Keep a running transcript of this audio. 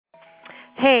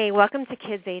Hey, welcome to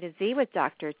Kids A to Z with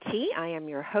Dr. T. I am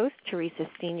your host, Teresa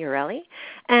Signorelli,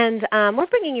 and we're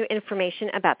bringing you information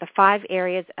about the 5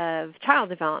 areas of child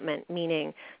development,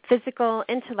 meaning physical,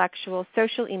 intellectual,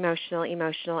 social, emotional,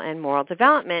 and moral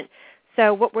development.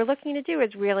 So what we're looking to do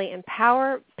is really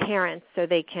empower parents so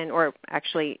they can, or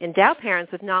actually endow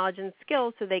parents with knowledge and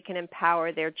skills so they can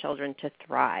empower their children to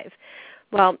thrive.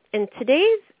 Well, in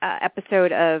today's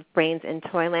episode of Brains in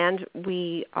Toyland,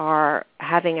 we are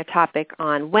having a topic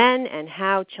on when and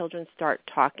how children start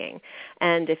talking.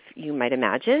 And if you might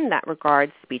imagine, that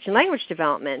regards speech and language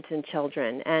development in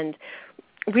children. And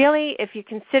really, if you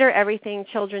consider everything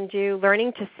children do,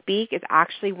 learning to speak is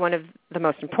actually one of the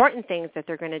most important things that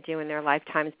they're going to do in their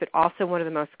lifetimes, but also one of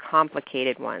the most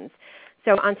complicated ones.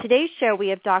 So on today's show, we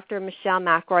have Dr. Michelle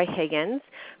McRoy-Higgins,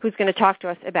 who's going to talk to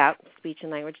us about speech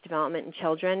and language development in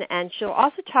children, and she'll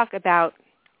also talk about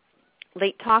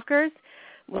late talkers.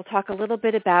 We'll talk a little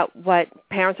bit about what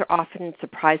parents are often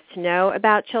surprised to know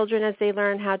about children as they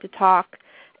learn how to talk,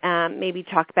 maybe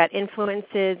talk about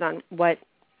influences on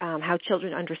how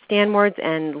children understand words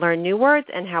and learn new words,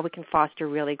 and how we can foster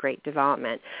really great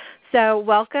development. So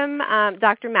welcome,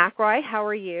 Dr. McRoy. How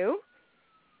are you?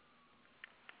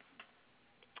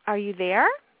 Are you there?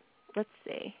 Let's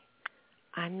see.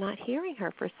 I'm not hearing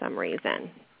her for some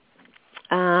reason.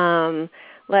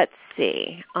 Let's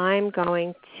see. I'm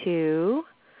going to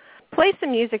play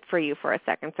some music for you for a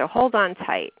second, so hold on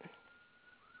tight.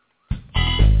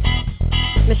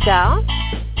 Michelle?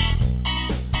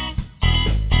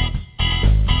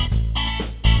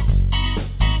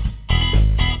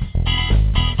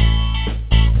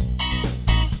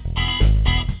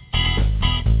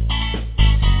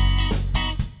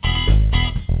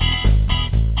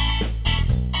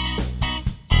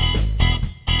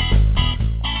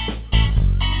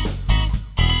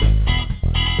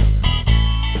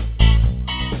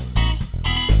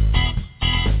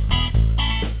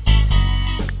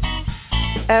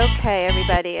 Okay,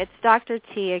 everybody, it's Dr.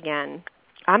 T again.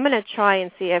 I'm going to try and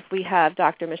see if we have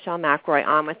Dr. Michelle McRoy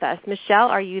on with us. Michelle,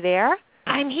 are you there?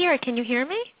 I'm here. Can you hear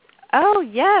me? Oh,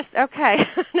 yes. Okay.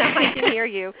 Now I can hear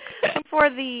you. Before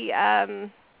the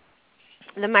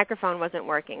microphone wasn't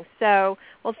working. So,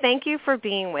 well, thank you for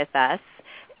being with us.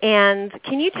 And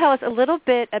can you tell us a little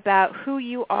bit about who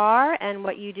you are and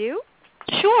what you do?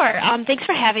 Sure. Thanks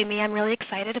for having me. I'm really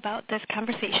excited about this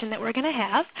conversation that we're going to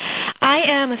have. I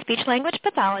am a speech-language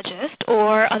pathologist,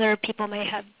 or other people may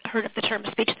have heard of the term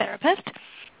speech therapist,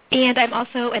 and I'm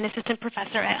also an assistant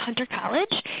professor at Hunter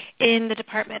College in the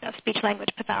Department of Speech-Language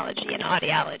Pathology and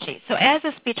Audiology. So as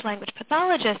a speech-language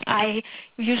pathologist, I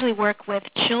usually work with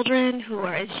children who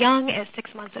are as young as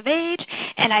 6 months of age,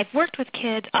 and I've worked with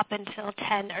kids up until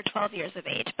 10 or 12 years of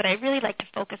age. But I really like to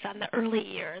focus on the early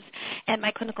years, and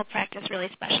my clinical practice really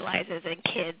specializes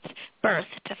in kids birth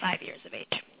to 5 years of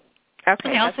age.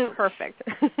 Okay, that's perfect.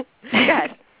 Go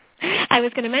ahead. I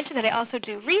was going to mention that I also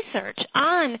do research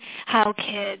on how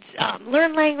kids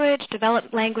learn language,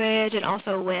 develop language, and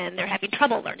also when they're having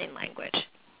trouble learning language.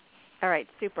 All right,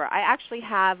 super. I actually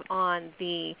have on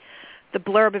the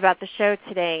blurb about the show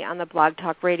today on the Blog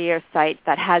Talk Radio site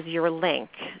that has your link.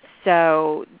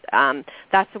 So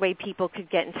that's the way people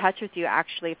could get in touch with you,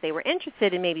 actually, if they were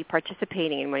interested in maybe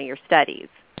participating in one of your studies.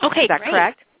 Okay, Is that great.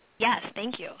 correct? Yes,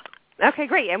 thank you. Okay,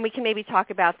 great. And we can maybe talk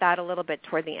about that a little bit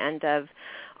toward the end of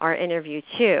our interview,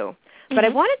 too. But I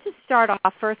wanted to start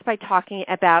off first by talking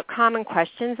about common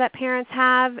questions that parents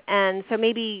have. And so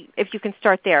maybe if you can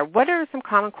start there, what are some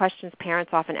common questions parents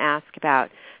often ask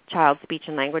about child speech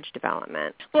and language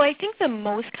development? Well, I think the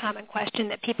most common question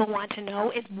that people want to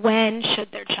know is when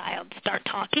should their child start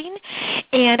talking?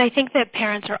 And I think that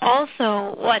parents are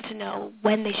also want to know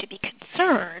when they should be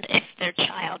concerned if their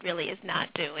child really is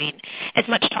not doing as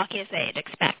much talking as they'd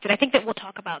expect. And I think that we'll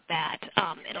talk about that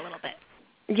in a little bit.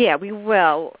 Yeah, we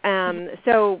will.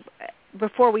 So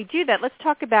before we do that, let's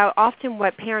talk about often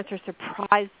what parents are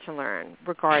surprised to learn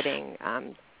regarding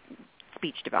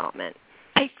speech development.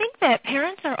 I think that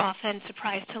parents are often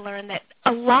surprised to learn that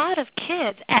a lot of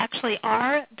kids actually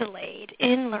are delayed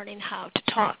in learning how to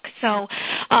talk. So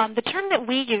the term that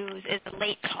we use is a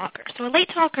late talker. So a late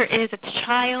talker is a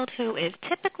child who is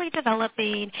typically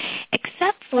developing,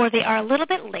 except for they are a little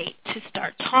bit late to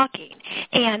start talking.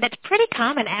 And that's pretty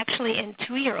common actually in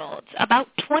 2-year-olds. About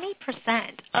 20%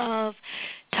 of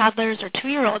toddlers or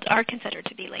 2-year-olds are considered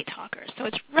to be late talkers. So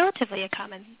it's relatively a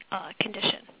common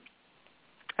condition.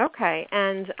 Okay,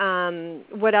 and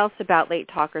what else about late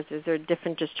talkers? Is there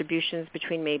different distributions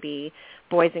between maybe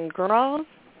boys and girls?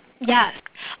 Yes.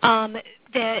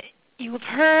 you've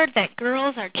heard that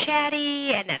girls are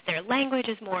chatty and that their language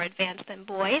is more advanced than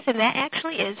boys, and that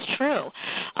actually is true.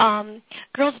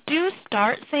 Girls do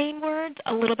start saying words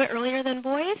a little bit earlier than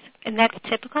boys, and that's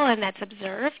typical and that's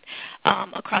observed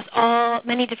across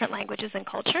many different languages and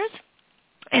cultures.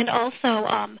 And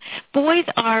also, boys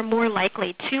are more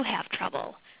likely to have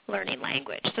trouble learning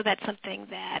language, so that's something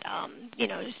that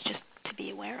is just to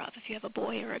be aware of if you have a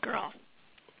boy or a girl.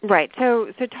 Right.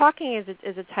 So talking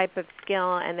is a type of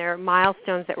skill, and there are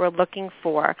milestones that we're looking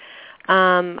for.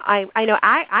 I know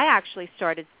I actually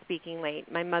started speaking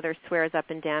late. My mother swears up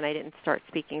and down I didn't start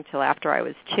speaking till after I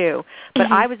was 2.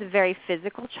 But I was a very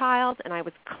physical child, and I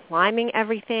was climbing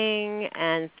everything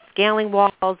and scaling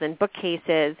walls and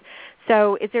bookcases.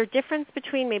 So is there a difference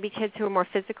between maybe kids who are more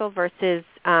physical versus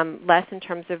less in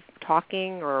terms of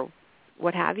talking or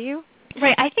what have you?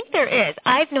 Right, I think there is.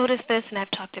 I've noticed this, and I've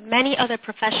talked to many other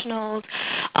professionals,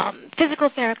 physical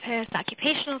therapists,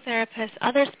 occupational therapists,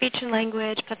 other speech and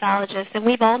language pathologists, and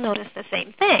we've all noticed the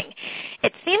same thing.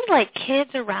 It seems like kids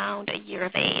around a year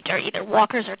of age are either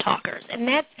walkers or talkers, and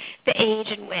that's the age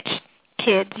in which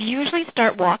kids usually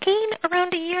start walking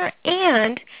around a year,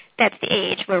 and that's the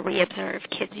age where we observe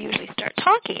kids usually start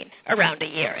talking around a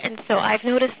year. And so I've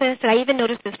noticed this, and I even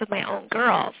noticed this with my own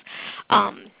girls.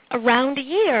 Around a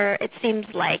year, it seems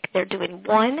like they're doing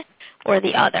one or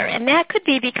the other. And that could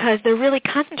be because they're really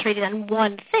concentrated on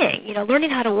one thing. Learning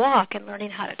how to walk and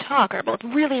learning how to talk are both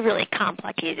really, really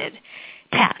complicated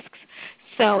tasks.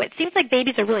 So it seems like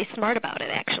babies are really smart about it,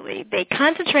 actually. They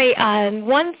concentrate on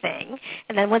one thing,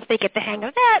 and then once they get the hang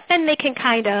of that, then they can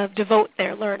kind of devote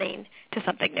their learning to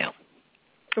something new.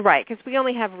 Right, because we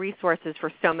only have resources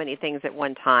for so many things at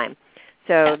one time.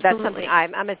 So Absolutely. That's something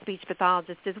I'm a speech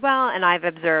pathologist as well, and I've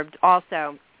observed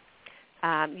also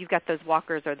you've got those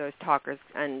walkers or those talkers,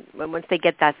 and once they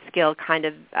get that skill kind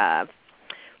of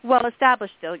well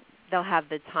established, they'll have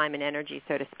the time and energy,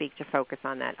 so to speak, to focus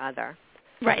on that other.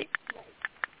 Right.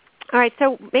 All right,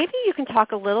 so maybe you can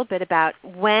talk a little bit about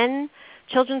when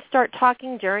children start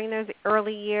talking during those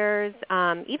early years,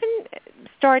 even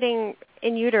starting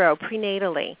in utero,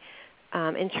 prenatally,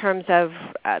 in terms of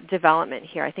development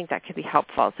here. I think that could be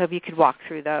helpful. So if you could walk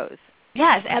through those.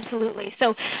 Yes, absolutely.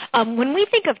 So when we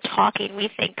think of talking, we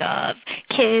think of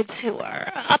kids who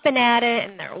are up and at it,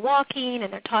 and they're walking,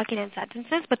 and they're talking in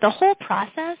sentences. But the whole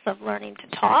process of learning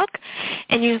to talk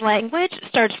and use language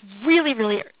starts really,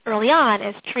 really early on,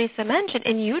 as Teresa mentioned,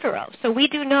 in utero. So we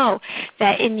do know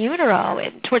that in utero,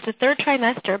 and towards the 3rd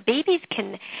trimester, babies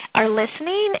are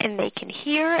listening, and they can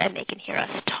hear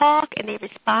us talk, and they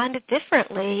respond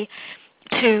differently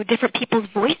to different people's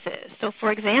voices. So,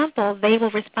 for example, they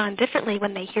will respond differently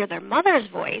when they hear their mother's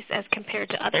voice as compared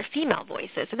to other female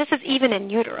voices. So this is even in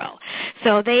utero.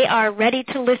 So they are ready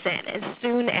to listen as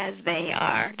soon as they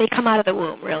come out of the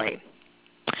womb, really.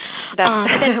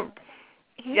 Yeah,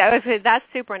 I would say that's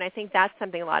super, and I think that's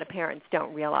something a lot of parents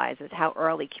don't realize is how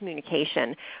early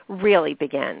communication really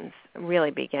begins,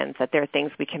 that there are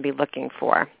things we can be looking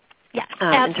for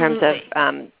in terms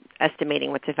of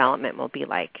estimating what development will be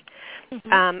like.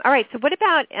 Mm-hmm. All right, so what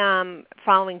about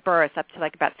following birth up to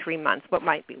like about 3 months? What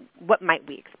might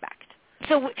we expect?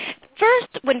 So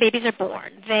first, when babies are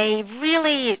born, they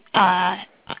really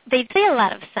they say a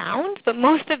lot of sounds, but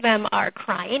most of them are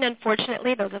crying.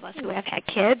 Unfortunately, those of us who have had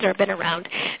kids or been around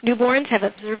newborns have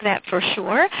observed that for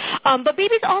sure. But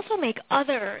babies also make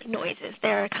other noises.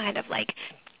 They're kind of like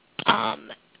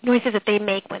noises that they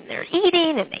make when they're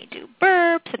eating, and they do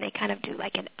burps, and they kind of do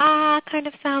like an ah kind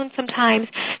of sound sometimes.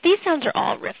 These sounds are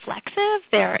all reflexive.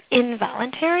 They're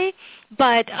involuntary,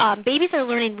 but babies are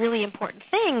learning really important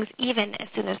things even as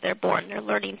soon as they're born. They're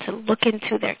learning to look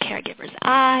into their caregiver's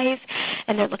eyes,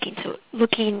 and they're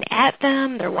looking at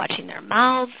them. They're watching their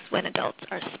mouths when adults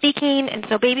are speaking, and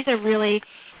so babies are really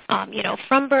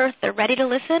from birth, they're ready to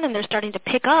listen, and they're starting to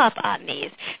pick up on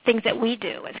these things that we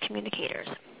do as communicators.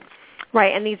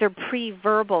 Right, and these are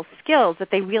pre-verbal skills that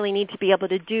they really need to be able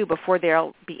to do before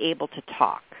they'll be able to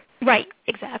talk. Right,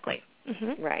 exactly.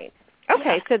 Mm-hmm. Right.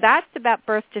 Okay, so that's about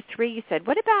birth to 3, you said.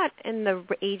 What about in the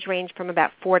age range from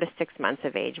about 4 to 6 months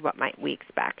of age? What might we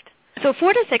expect? So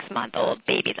 4 to 6 month old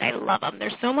babies, I love them.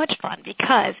 They're so much fun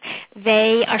because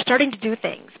they are starting to do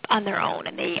things on their own,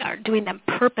 and they are doing them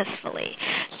purposefully.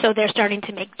 So they're starting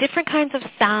to make different kinds of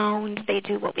sounds. They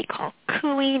do what we call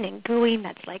cooing and gooing.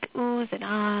 That's like oohs and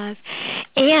ahs.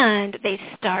 And they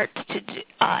start to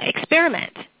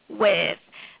experiment with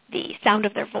the sound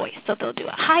of their voice. So they'll do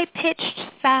a high-pitched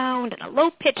sound and a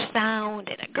low-pitched sound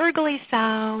and a gurgly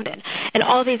sound and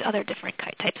all these other different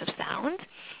types of sounds.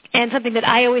 And something that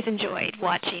I always enjoyed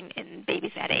watching in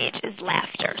babies that age is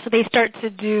laughter. So they start to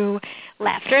do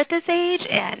laughter at this age,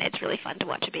 and it's really fun to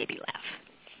watch a baby laugh.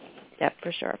 Yep,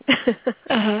 for sure.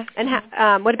 Uh-huh.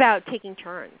 And what about taking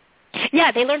turns?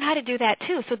 Yeah, they learn how to do that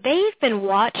too. So they've been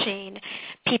watching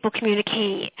people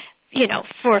communicate,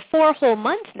 for 4 whole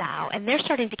months now, and they're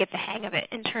starting to get the hang of it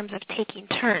in terms of taking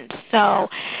turns. So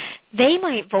they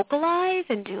might vocalize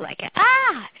and do like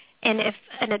ah, and if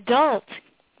an adult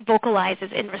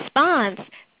vocalizes in response,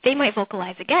 they might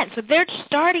vocalize again. So they're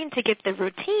starting to get the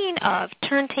routine of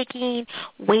turn taking,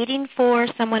 waiting for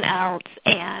someone else,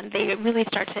 and they really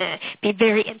start to be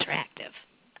very interactive.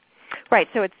 Right,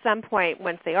 so at some point,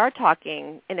 once they are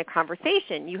talking in a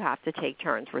conversation, you have to take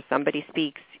turns where somebody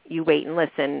speaks, you wait and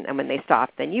listen, and when they stop,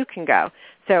 then you can go.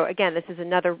 So again, this is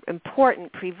another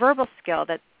important preverbal skill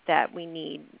that we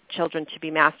need children to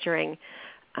be mastering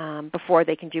before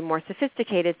they can do more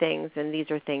sophisticated things, and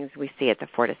these are things we see at the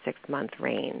 4 to 6 month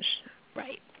range.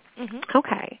 Right. Mm-hmm.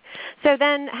 Okay. So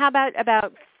then how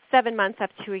about 7 months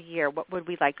up to a year? What would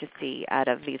we like to see out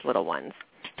of these little ones?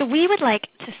 So we would like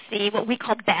to see what we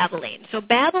call babbling. So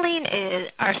babbling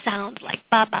are sounds like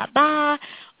ba, ba, ba,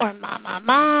 or ma, ma,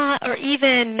 ma, or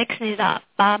even mixing it up,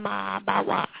 ba, ma, ba,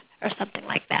 wa, or something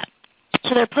like that.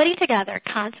 So they're putting together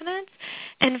consonants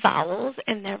and vowels,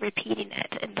 and they're repeating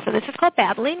it. And so this is called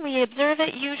babbling. We observe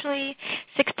it usually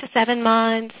 6 to 7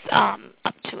 months, up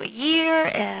to a year.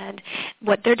 And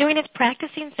what they're doing is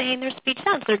practicing saying their speech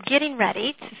sounds. They're getting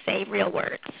ready to say real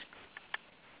words.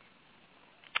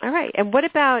 All right. And what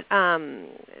about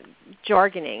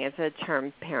jargoning as a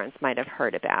term parents might have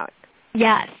heard about?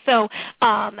 Yes. So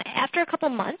after a couple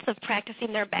months of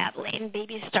practicing their babbling,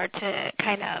 babies start to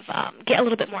kind of get a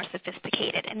little bit more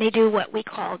sophisticated, and they do what we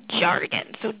call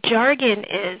jargon. So jargon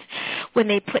is when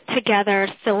they put together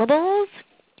syllables,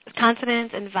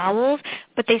 consonants, and vowels,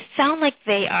 but they sound like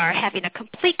they are having a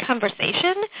complete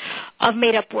conversation of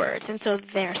made-up words. And so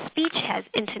their speech has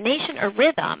intonation or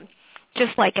rhythm,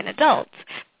 just like an adult,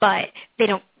 but they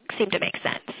don't seem to make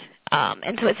sense.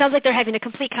 And so it sounds like they're having a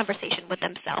complete conversation with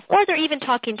themselves, or they're even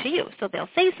talking to you. So they'll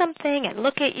say something and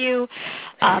look at you,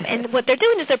 and what they're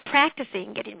doing is they're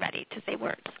practicing getting ready to say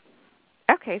words.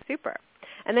 Okay, super.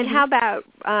 And then how about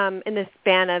in the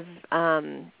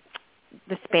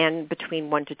span between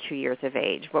 1 to 2 years of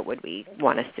age, what would we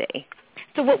want to see?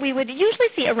 So what we would usually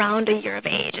see around a year of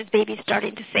age is babies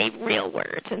starting to say real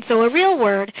words. And so a real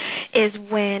word is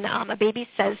when a baby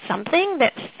says something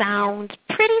that sounds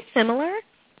pretty similar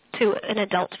to an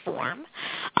adult form,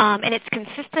 and it's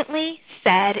consistently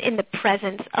said in the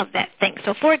presence of that thing.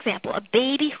 So, for example, a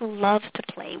baby who loves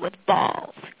to play with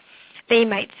balls, they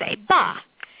might say ba,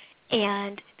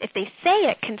 and if they say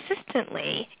it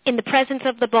consistently in the presence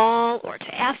of the ball or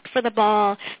to ask for the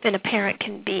ball, then a parent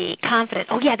can be confident,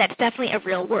 oh, yeah, that's definitely a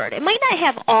real word. It might not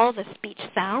have all the speech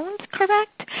sounds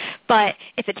correct, but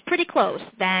if it's pretty close,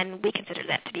 then we consider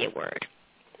that to be a word.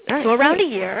 Right. So around a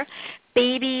year,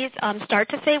 babies start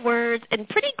to say words, and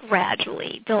pretty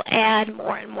gradually they'll add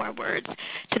more and more words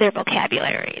to their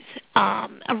vocabularies.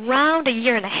 Around a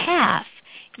year and a half,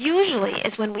 usually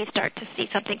is when we start to see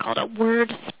something called a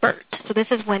word spurt. So this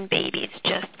is when babies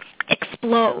just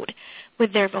explode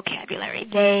with their vocabulary.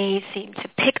 They seem to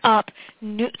pick up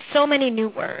so many new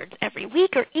words every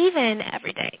week or even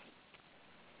every day.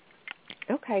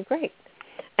 Okay, great.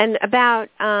 And about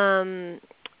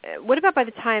what about by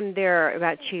the time they're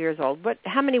about 2 years old?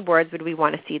 How many words would we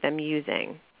want to see them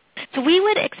using? So we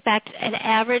would expect an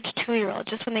average 2-year-old,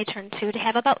 just when they turn 2, to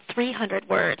have about 300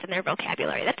 words in their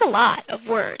vocabulary. That's a lot of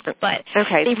words, but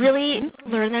they really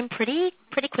learn them pretty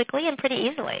quickly and pretty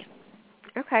easily.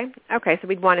 Okay, so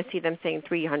we'd want to see them saying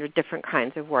 300 different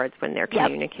kinds of words when they're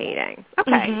communicating.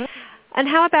 Okay. Mm-hmm. And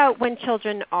how about when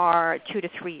children are 2 to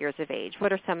 3 years of age?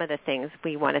 What are some of the things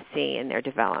we want to see in their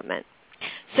development?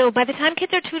 So by the time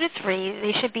kids are 2 to 3,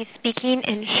 they should be speaking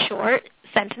in short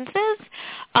sentences,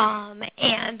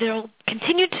 and they'll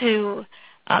continue to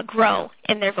grow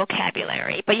in their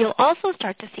vocabulary. But you'll also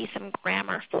start to see some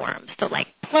grammar forms, so like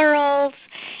plurals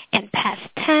and past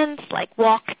tense, like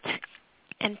walked,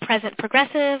 and present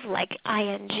progressive, like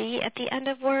ing at the end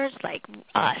of words, like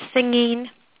singing.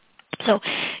 So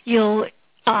your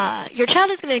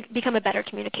child is going to become a better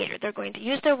communicator. They're going to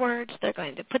use their words. They're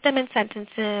going to put them in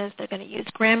sentences. They're going to use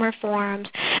grammar forms.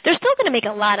 They're still going to make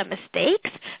a lot of mistakes,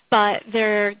 but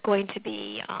they're going to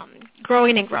be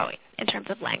growing and growing in terms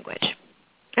of language.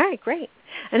 All right, great.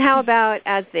 And how about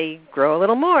as they grow a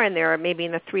little more and they're maybe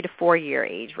in the 3 to 4 year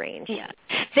age range? Yeah.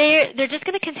 they're just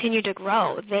going to continue to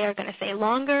grow. They are going to say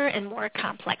longer and more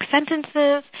complex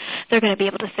sentences. They're going to be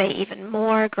able to say even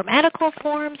more grammatical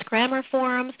forms, grammar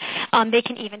forms. They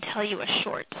can even tell you a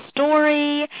short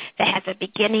story that has a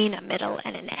beginning, a middle,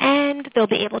 and an end. They'll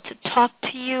be able to talk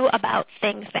to you about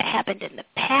things that happened in the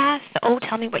past. Oh,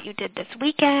 tell me what you did this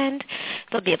weekend.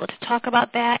 They'll be able to talk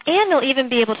about that, and they'll even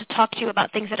be able to talk to you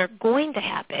about things that are going to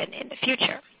happen in the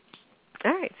future.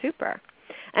 All right, super.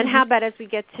 And how about as we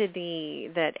get to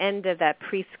that end of that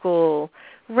preschool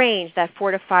range, that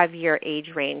 4 to 5 year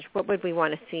age range, what would we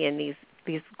want to see in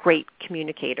these great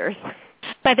communicators?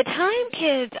 By the time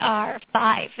kids are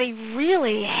 5, they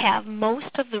really have most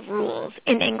of the rules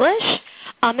in English.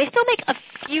 They still make a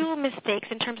few mistakes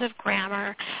in terms of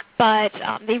grammar, but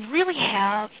they really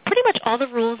have pretty much all the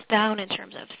rules down in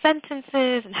terms of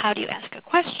sentences and how do you ask a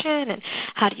question and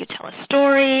how do you tell a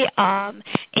story.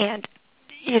 And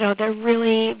they're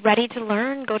really ready to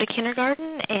learn, go to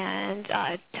kindergarten, and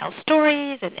tell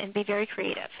stories and be very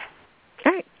creative.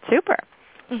 All right, super.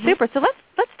 Super. So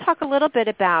let's talk a little bit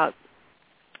about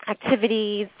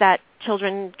activities that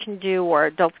children can do or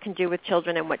adults can do with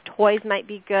children and what toys might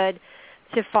be good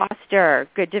to foster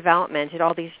good development at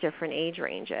all these different age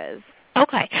ranges.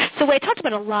 Okay. So I talked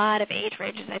about a lot of age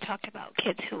ranges. I talked about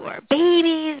kids who are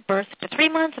babies, birth to 3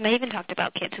 months, and I even talked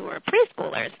about kids who are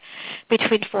preschoolers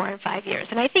between 4 and 5 years.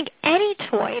 And I think any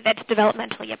toy that's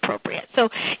developmentally appropriate. So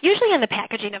usually on the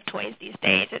packaging of toys these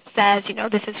days, it says,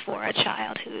 this is for a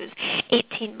child who's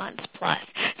 18 months plus.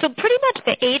 So pretty much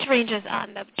the age ranges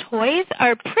on the toys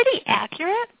are pretty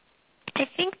accurate. I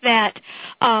think that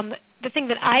the thing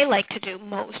that I like to do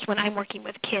most when I'm working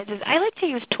with kids is I like to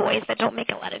use toys that don't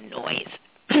make a lot of noise.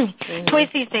 Toys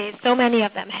these days, so many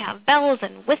of them have bells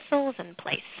and whistles and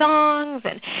play songs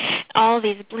and all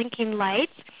these blinking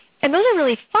lights. And those are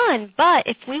really fun, but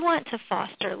if we want to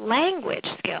foster language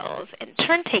skills and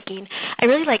turn-taking, I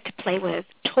really like to play with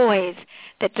toys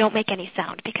that don't make any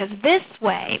sound, because this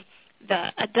way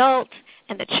the adult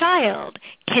and the child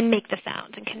can make the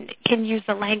sounds and can use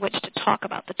the language to talk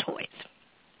about the toys.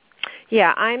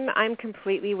 Yeah, I'm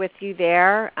completely with you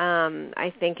there.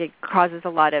 I think it causes a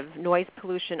lot of noise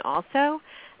pollution also.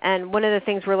 And one of the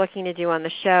things we're looking to do on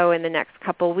the show in the next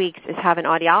couple of weeks is have an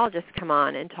audiologist come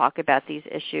on and talk about these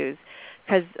issues.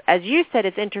 Because, as you said,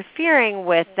 it's interfering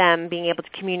with them being able to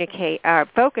communicate,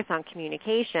 focus on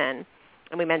communication.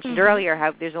 And we mentioned earlier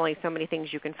how there's only so many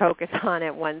things you can focus on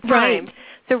at one time. Right.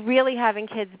 So really having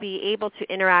kids be able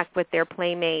to interact with their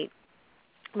playmate,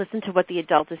 listen to what the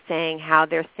adult is saying, how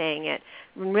they're saying it,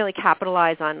 and really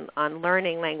capitalize on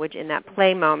learning language in that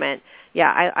play moment.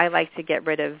 Yeah, I like to get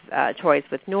rid of toys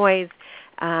with noise.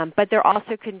 But there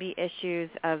also can be issues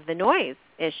of the noise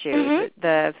issue,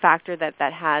 the factor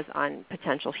that has on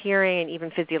potential hearing, and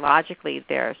even physiologically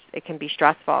it can be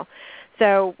stressful.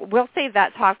 So we'll save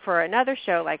that talk for another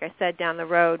show. Like I said, down the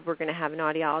road, we're going to have an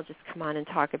audiologist come on and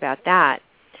talk about that.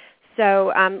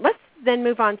 So let's then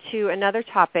move on to another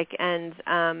topic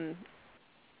and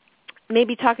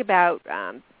maybe talk about,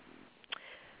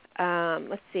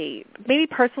 maybe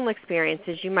personal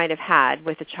experiences you might have had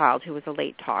with a child who was a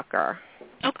late talker.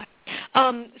 Okay.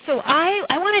 So I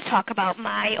want to talk about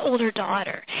my older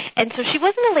daughter. And so she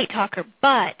wasn't a late talker,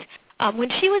 but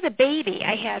when she was a baby,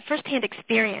 I had firsthand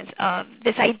experience of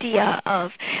this idea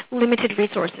of limited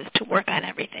resources to work on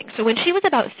everything. So when she was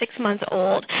about 6 months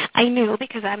old, I knew,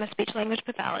 because I'm a speech-language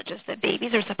pathologist, that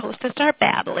babies are supposed to start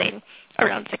babbling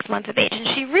around 6 months of age. And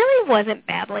she really wasn't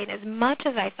babbling as much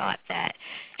as I thought that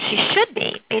she should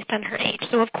be based on her age.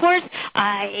 So, of course,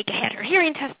 I had her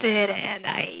hearing tested, and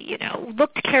I,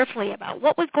 looked carefully about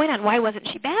what was going on. Why wasn't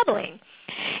she babbling?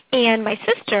 And my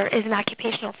sister is an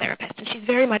occupational therapist, and she's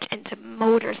very much into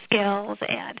motor skills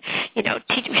and,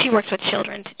 she works with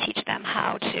children to teach them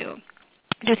how to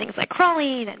do things like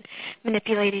crawling and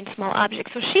manipulating small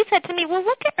objects. So she said to me, well,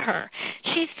 look at her.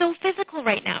 She's so physical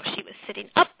right now. She was sitting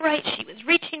upright. She was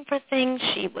reaching for things.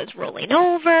 She was rolling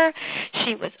over.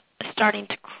 She was starting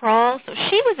to crawl. So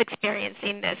she was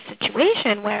experiencing this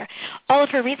situation where all of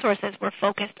her resources were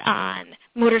focused on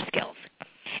motor skills.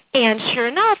 And sure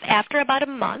enough, after about a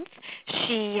month,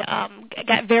 she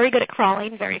got very good at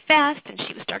crawling very fast, and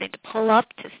she was starting to pull up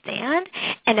to stand.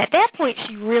 And at that point,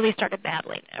 she really started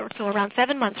babbling. So around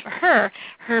 7 months for her,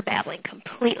 her babbling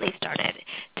completely started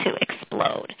to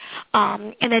explode.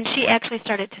 And then she actually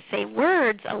started to say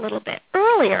words a little bit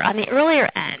earlier, on the earlier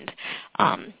end,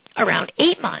 around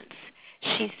 8 months.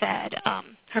 She said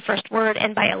her first word,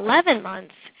 and by 11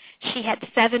 months, she had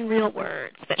 7 real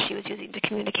words that she was using to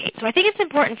communicate. So I think it's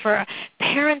important for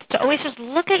parents to always just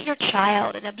look at your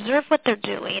child and observe what they're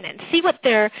doing and see what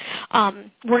they're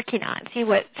working on, see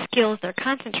what skills they're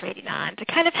concentrating on to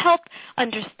kind of help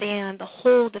understand the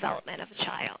whole development of a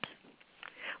child.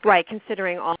 Right,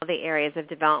 considering all the areas of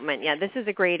development. Yeah, this is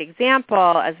a great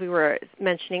example, as we were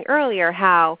mentioning earlier,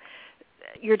 how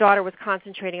your daughter was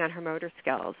concentrating on her motor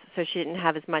skills, so she didn't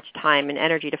have as much time and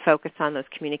energy to focus on those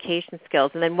communication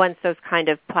skills. And then once those kind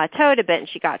of plateaued a bit and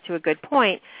she got to a good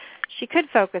point, she could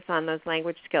focus on those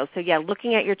language skills. So, yeah,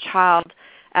 looking at your child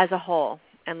as a whole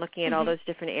and looking at all those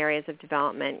different areas of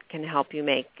development can help you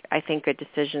make, I think, good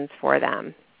decisions for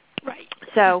them. Right.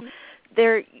 So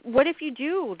what if you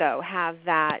do, though, have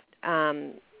that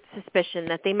suspicion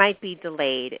that they might be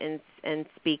delayed in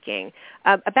speaking?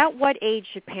 About what age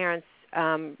should parents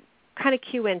kind of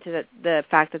cue into the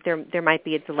fact that there might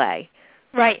be a delay?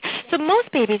 Right. So most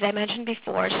babies, I mentioned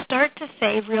before, start to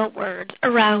say real words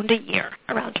around a year,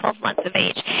 around 12 months of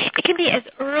age. It can be as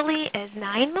early as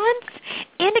 9 months,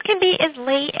 and it can be as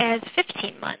late as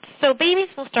 15 months. So babies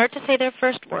will start to say their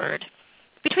first word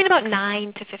between about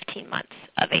 9 to 15 months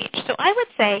of age. So I would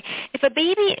say if a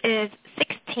baby is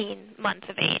 16 months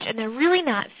of age and they're really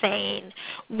not saying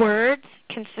words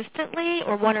consistently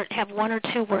or have 1 or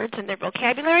 2 words in their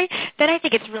vocabulary, then I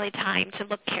think it's really time to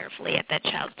look carefully at that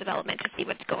child's development to see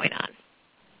what's going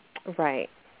on. Right.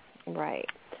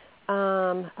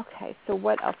 Okay, so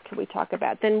what else could we talk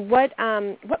about? Then what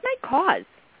might cause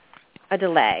a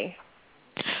delay?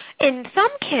 In some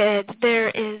kids,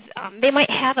 they might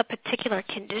have a particular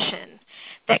condition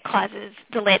that causes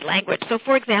delayed language. So,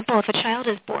 for example, if a child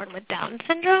is born with Down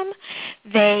syndrome,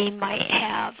 they might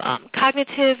have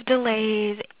cognitive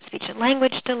delays, speech and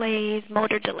language delays,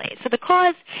 motor delays. So the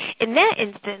cause in that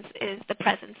instance is the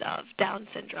presence of Down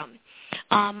syndrome.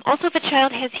 Also, if a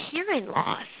child has hearing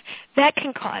loss, that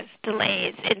can cause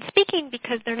delays in speaking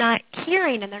because they're not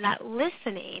hearing and they're not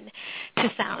listening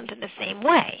to sound in the same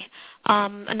way.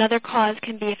 Another cause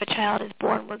can be if a child is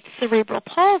born with cerebral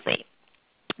palsy.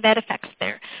 That affects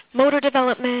their motor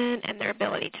development and their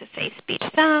ability to say speech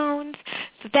sounds.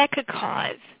 So that could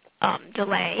cause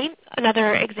delay.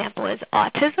 Another example is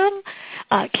autism.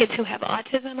 Kids who have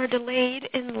autism are delayed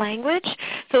in language.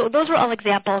 So those are all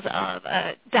examples of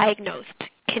a diagnosed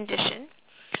condition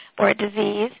or a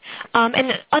disease. And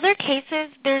in other cases,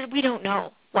 we don't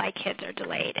know why kids are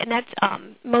delayed. And that's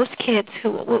most kids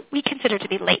who we consider to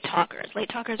be late talkers. Late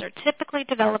talkers are typically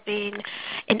developing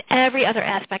in every other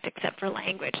aspect except for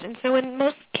language. And so in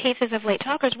most cases of late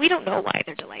talkers, we don't know why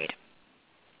they're delayed.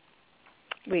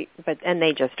 And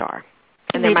they just are.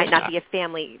 And there may not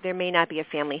be a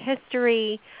family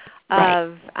history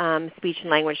of speech and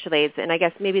language delays. And I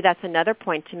guess maybe that's another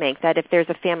point to make, that if there's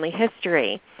a family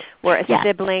history where a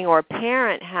sibling or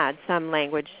parent had some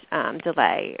language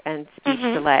delay and speech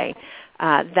delay,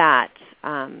 that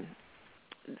a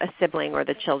sibling or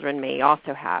the children may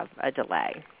also have a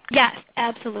delay. Yes,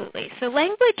 absolutely. So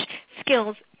language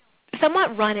skills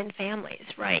somewhat run in families,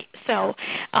 right? So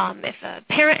if a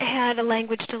parent had a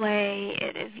language delay,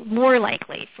 it is more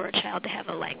likely for a child to have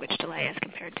a language delay as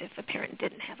compared to if a parent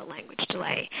didn't have a language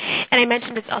delay. And I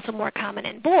mentioned it's also more common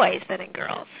in boys than in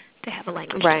girls to have a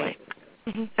language delay.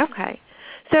 Okay.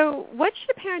 So what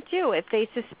should a parent do if they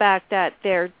suspect that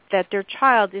their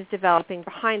child is developing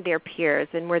behind their peers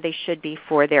and where they should be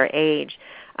for their age?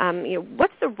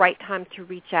 What's the right time to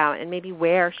reach out, and maybe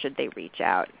where should they reach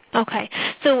out? Okay.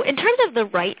 So in terms of the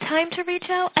right time to reach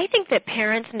out, I think that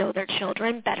parents know their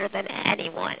children better than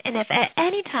anyone. And if at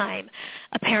any time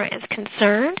a parent is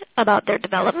concerned about their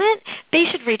development, they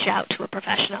should reach out to a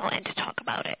professional and to talk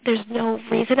about it. There's no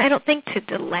reason, I don't think, to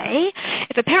delay.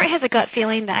 If a parent has a gut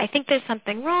feeling that I think there's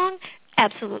something wrong,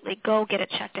 absolutely go get it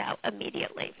checked out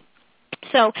immediately.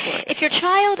 So if your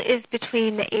child is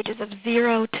between the ages of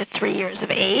 0 to 3 years of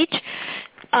age,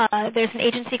 there's an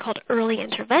agency called Early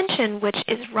Intervention, which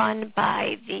is run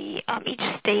by each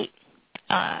state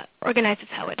organizes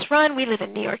how it's run. We live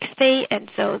in New York State, and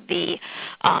so the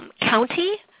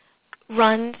county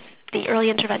runs the Early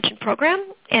Intervention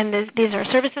program, and these are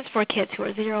services for kids who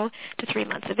are 0 to 3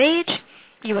 months of age.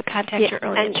 You would contact your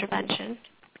Early Intervention.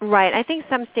 Right. I think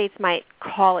some states might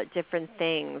call it different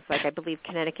things. Like I believe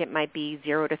Connecticut might be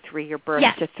 0 to 3 or birth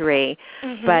to 3.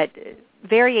 But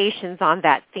variations on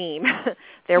that theme.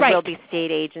 There will be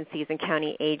state agencies and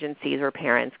county agencies where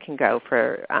parents can go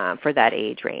for that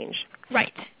age range.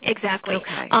 Right. Exactly.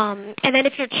 Okay. And then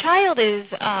if your child is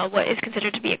what is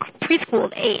considered to be a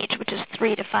preschool age, which is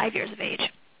 3 to 5 years of age,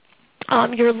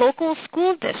 your local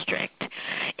school district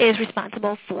is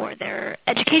responsible for their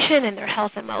education and their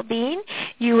health and well-being,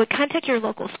 you would contact your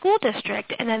local school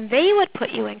district, and then they would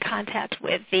put you in contact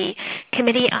with the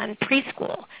Committee on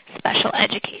Preschool Special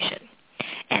Education.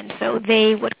 And so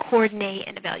they would coordinate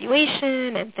an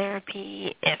evaluation and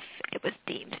therapy if it was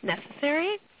deemed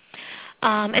necessary.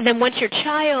 And then once your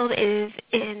child is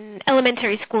in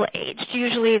elementary school age,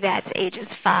 usually that's ages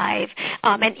 5,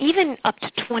 and even up to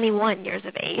 21 years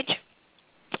of age,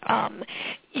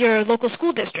 your local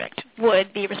school district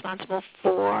would be responsible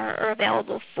for or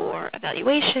available for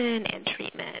evaluation and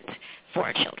treatment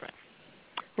for children.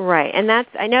 Right, and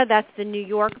I know that's the New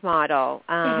York model,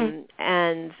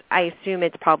 and I assume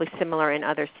it's probably similar in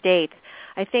other states.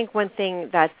 I think one thing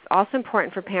that's also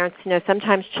important for parents to know,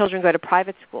 sometimes children go to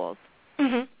private schools,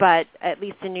 but at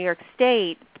least in New York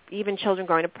State, even children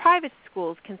going to private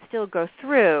schools can still go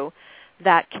through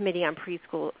that Committee on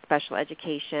Preschool Special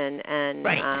Education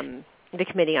and the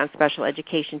Committee on Special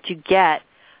Education to get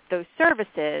those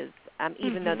services.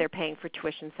 Even though they're paying for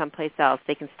tuition someplace else,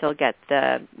 they can still get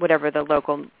whatever the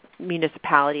local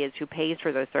municipality is who pays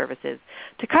for those services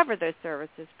to cover those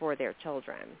services for their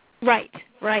children. Right.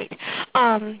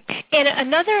 And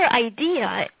another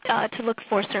idea to look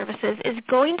for services is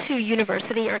going to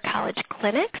university or college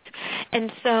clinics.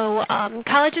 And so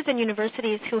colleges and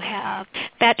universities who have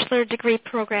bachelor degree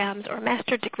programs or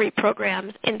master degree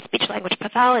programs in speech-language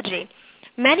pathology,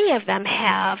 many of them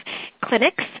have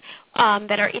clinics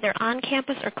that are either on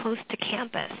campus or close to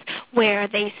campus, where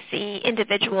they see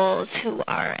individuals who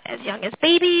are as young as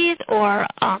babies or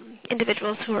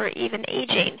individuals who are even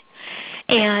aging.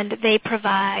 And they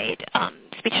provide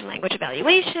speech and language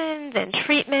evaluations and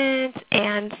treatment,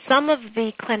 and some of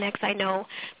the clinics I know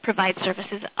provide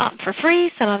services for free.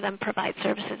 Some of them provide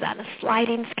services on a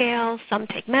sliding scale. Some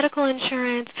take medical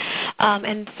insurance.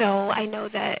 And so I know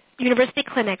that university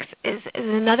clinics is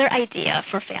another idea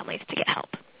for families to get help.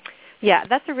 Yeah,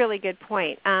 that's a really good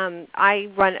point.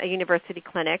 I run a university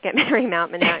clinic at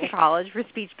Marymount Manhattan College for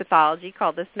speech pathology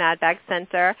called the SMADBAG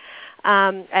Center,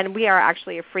 and we are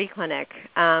actually a free clinic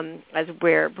as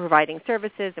we're providing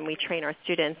services, and we train our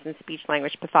students in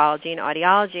speech-language pathology and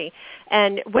audiology.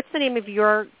 And what's the name of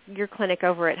your clinic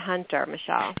over at Hunter,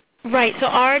 Michelle? Right. So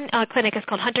our clinic is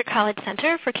called Hunter College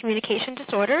Center for Communication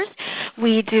Disorders.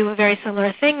 We do a very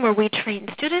similar thing where we train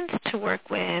students to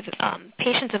work with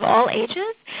patients of all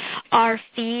ages. Our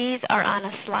fees are on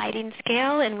a sliding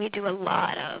scale, and we do a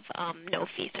lot of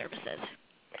no-fee services.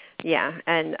 Yeah,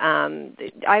 and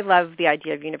I love the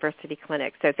idea of university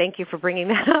clinics, so thank you for bringing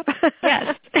that up.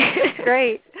 Yes.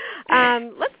 Great.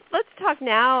 Let's talk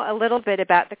now a little bit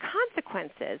about the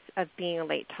consequences of being a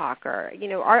late talker. You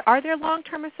know, are there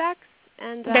long-term effects?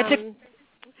 And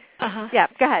yeah,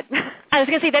 go ahead. I was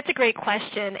going to say that's a great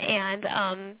question,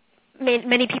 and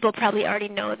many people probably already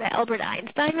know that Albert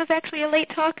Einstein was actually a late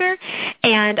talker,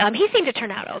 and he seemed to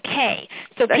turn out okay.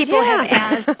 So people have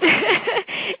asked,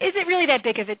 is it really that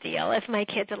big of a deal if my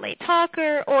kid's a late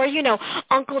talker? Or, you know,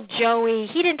 Uncle Joey,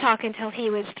 he didn't talk until he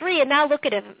was 3, and now look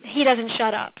at him. He doesn't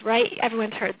shut up, right?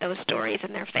 Everyone's heard those stories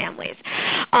in their families.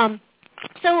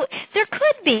 So there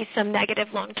could be some negative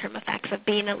long-term effects of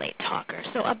being a late talker.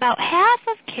 So about half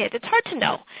of kids, it's hard to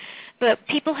know, but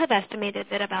people have estimated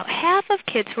that about half of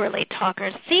kids who are late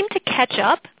talkers seem to catch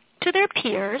up to their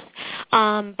peers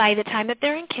by the time that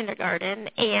they're in kindergarten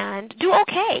and do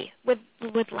okay with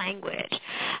language.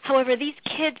 However, these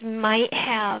kids might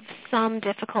have some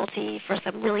difficulty for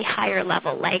some really higher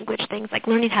level language things like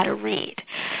learning how to read.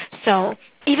 So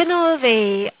even though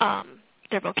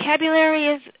their vocabulary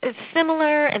is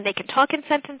similar and they can talk in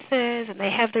sentences and they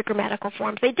have their grammatical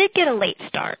forms, they did get a late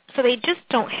start. So they just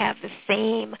don't have the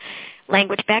same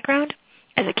language background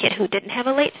as a kid who didn't have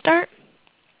a late start.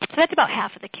 So that's about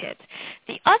half of the kids.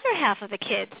 The other half of the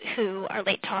kids who are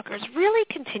late talkers really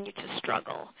continue to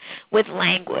struggle with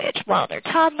language while they're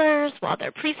toddlers, while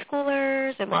they're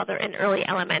preschoolers, and while they're in early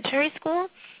elementary school.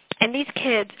 And these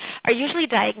kids are usually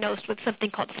diagnosed with something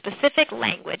called specific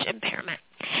language impairment.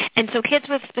 And so kids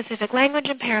with specific language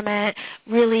impairment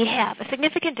really have a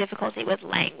significant difficulty with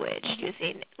language,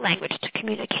 using language to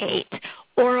communicate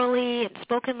orally and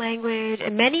spoken language.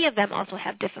 And many of them also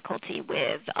have difficulty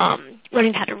with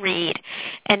learning how to read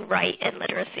and write and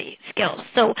literacy skills.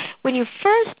 So when you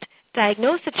first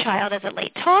diagnose a child as a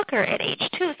late talker at age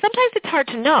 2, sometimes it's hard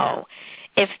to know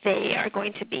if they are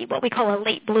going to be what we call a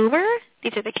late bloomer.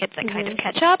 These are the kids that kind of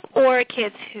catch up, or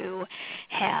kids who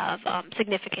have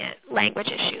significant language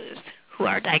issues who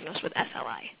are diagnosed with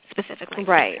SLI specifically.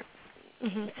 Right.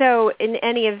 So in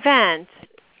any event,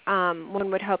 one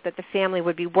would hope that the family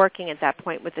would be working at that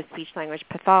point with a speech-language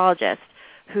pathologist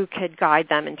who could guide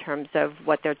them in terms of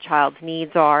what their child's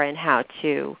needs are and how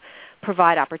to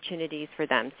provide opportunities for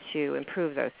them to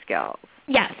improve those skills.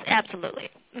 Yes, absolutely.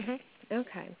 Mm-hmm.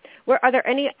 Okay. Are there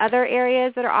any other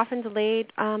areas that are often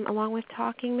delayed along with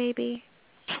talking maybe?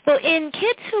 Well, in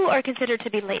kids who are considered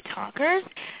to be late talkers,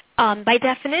 by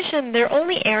definition, their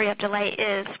only area of delay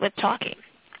is with talking.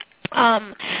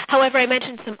 However, I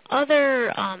mentioned some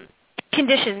other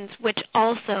conditions which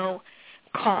also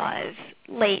cause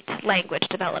late language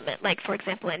development, like, for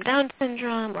example, in Down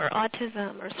syndrome or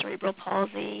autism or cerebral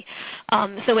palsy.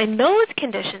 So in those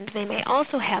conditions, they may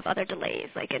also have other delays,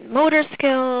 like in motor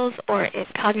skills or in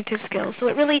cognitive skills. So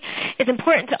it really is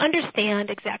important to understand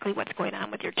exactly what's going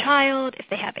on with your child, if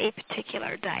they have a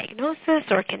particular diagnosis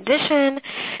or condition,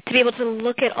 to be able to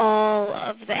look at all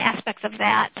of the aspects of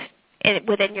that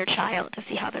within your child to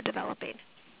see how they're developing.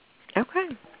 Okay.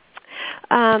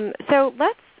 So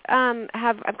let's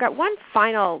I've got one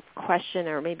final question,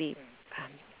 or maybe,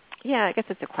 I guess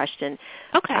it's a question.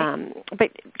 Okay.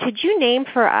 But could you name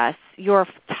for us your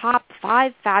top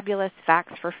 5 fabulous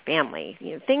facts for family?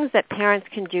 Things that parents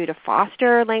can do to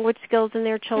foster language skills in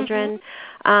their children.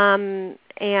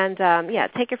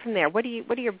 Mm-hmm. Take it from there. What are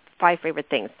your 5 favorite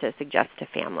things to suggest to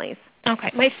families?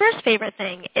 Okay. My first favorite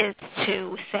thing is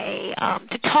to say,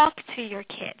 to talk to your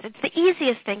kids. It's the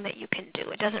easiest thing that you can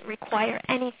do. It doesn't require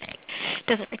anything. It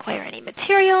doesn't require any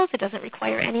materials. It doesn't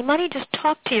require any money. Just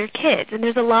talk to your kids. And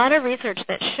there's a lot of research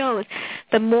that shows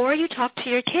the more you talk to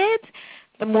your kids,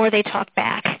 the more they talk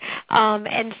back.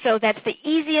 And so that's the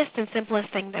easiest and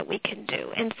simplest thing that we can do.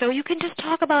 And so you can just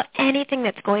talk about anything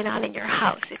that's going on in your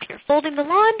house. If you're folding the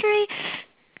laundry,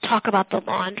 talk about the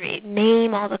laundry.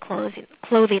 Name all the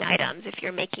clothing items. If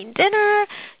you're making dinner,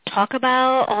 talk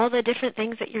about all the different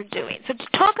things that you're doing. So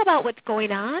just talk about what's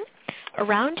going on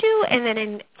around you, and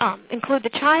then include the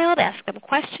child, ask them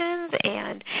questions,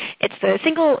 and it's the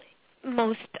single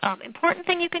most important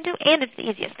thing you can do, and it's the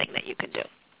easiest thing that you can do.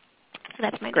 So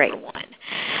that's my number one.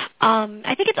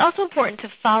 I think it's also important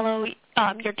to follow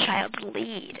your child's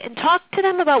lead and talk to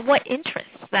them about what interests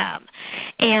them,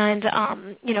 and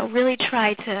really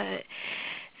try to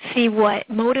see what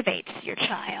motivates your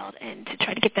child and to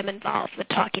try to get them involved with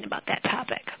talking about that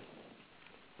topic.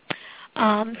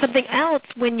 Something else,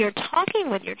 when you're talking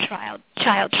with your child,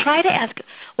 try to ask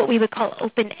what we would call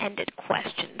open-ended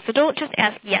questions. So don't just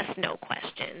ask yes/no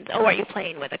questions. Oh, are you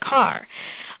playing with a car?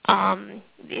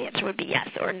 The answer would be yes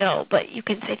or no, but you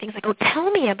can say things like, oh, tell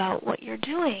me about what you're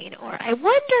doing, or I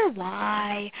wonder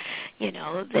why,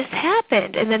 this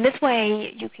happened. And then this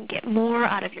way you can get more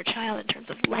out of your child in terms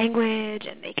of language,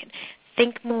 and they can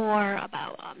think more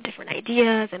about different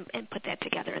ideas and put that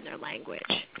together in their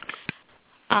language.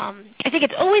 I think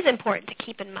it's always important to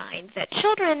keep in mind that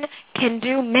children can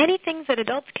do many things that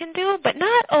adults can do, but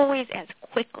not always as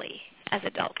quickly as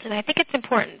adults. And I think it's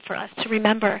important for us to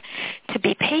remember to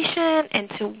be patient and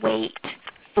to wait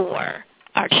for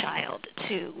our child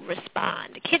to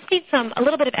respond. Kids need a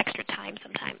little bit of extra time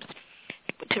sometimes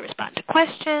to respond to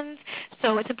questions.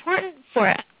 So it's important for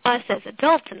us as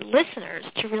adults and listeners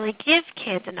to really give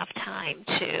kids enough time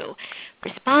to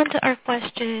respond to our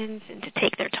questions and to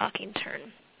take their talking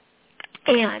turn.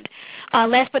 And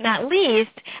last but not least,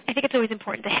 I think it's always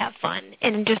important to have fun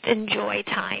and just enjoy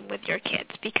time with your kids,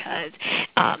 because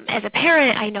as a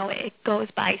parent, I know it goes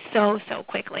by so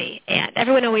quickly. And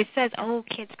everyone always says, oh,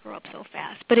 kids grow up so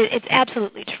fast. But it's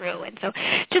absolutely true. And so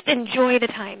just enjoy the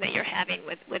time that you're having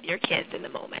with your kids in the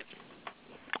moment.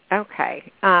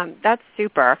 Okay. That's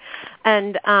super.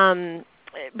 And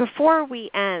before we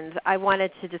end, I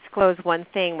wanted to disclose one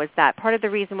thing, was that part of the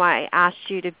reason why I asked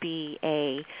you to be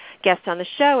a guest on the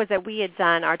show is that we had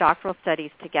done our doctoral studies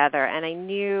together, and I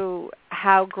knew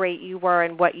how great you were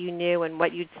and what you knew and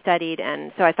what you'd studied,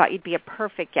 and so I thought you'd be a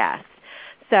perfect guest.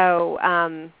 So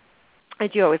I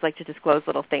do always like to disclose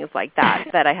little things like that,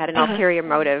 that I had an ulterior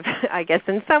motive, I guess,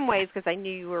 in some ways, because I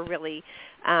knew you were really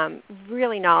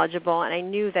knowledgeable, and I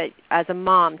knew that as a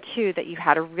mom, too, that you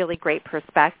had a really great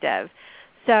perspective.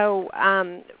 So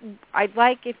I'd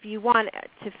like, if you want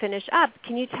to finish up,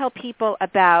 can you tell people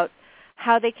about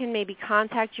how they can maybe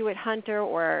contact you at Hunter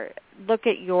or look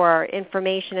at your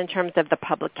information in terms of the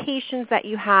publications that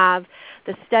you have,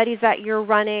 the studies that you're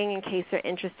running in case they're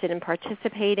interested in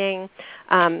participating?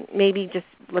 Maybe just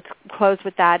let's close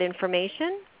with that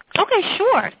information. Okay,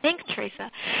 sure. Thanks,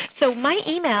 Teresa. So my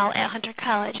email at Hunter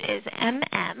College is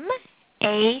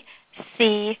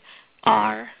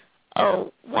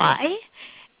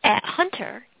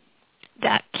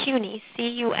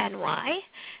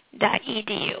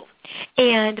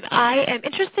And I am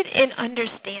interested in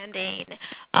understanding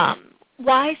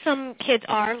why some kids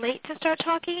are late to start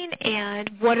talking and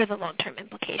what are the long-term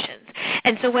implications.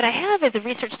 And so what I have is a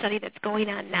research study that's going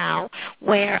on now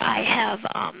where I have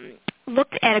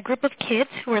looked at a group of kids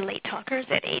who are late talkers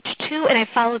at age 2, and I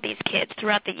followed these kids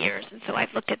throughout the years. And so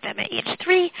I've looked at them at age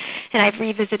 3, and I've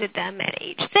revisited them at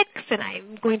age 6, and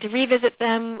I'm going to revisit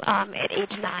them at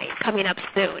age 9 coming up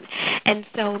soon. And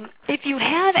so if you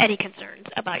have any concerns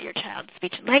about your child's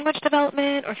speech and language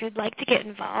development, or if you'd like to get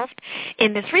involved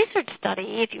in this research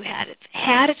study, if you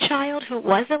had a child who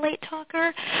was a late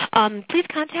talker, please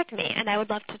contact me, and I would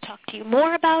love to talk to you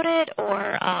more about it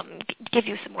or give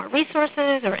you some more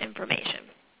resources or information.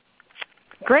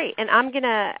 Great, and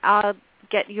I'll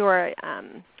get your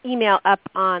email up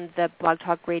on the Blog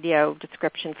Talk Radio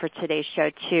description for today's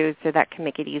show too, so that can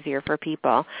make it easier for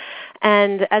people.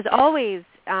 And as always,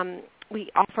 we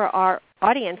offer our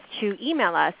audience to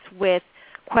email us with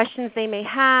questions they may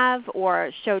have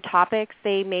or show topics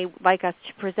they may like us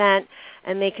to present,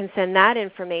 and they can send that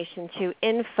information to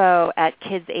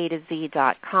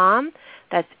info@kidsato-z.com.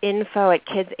 That's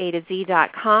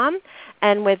info@kidsato-z.com.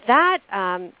 And with that,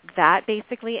 that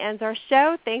basically ends our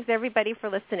show. Thanks, everybody, for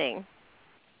listening.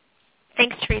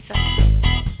 Thanks, Teresa.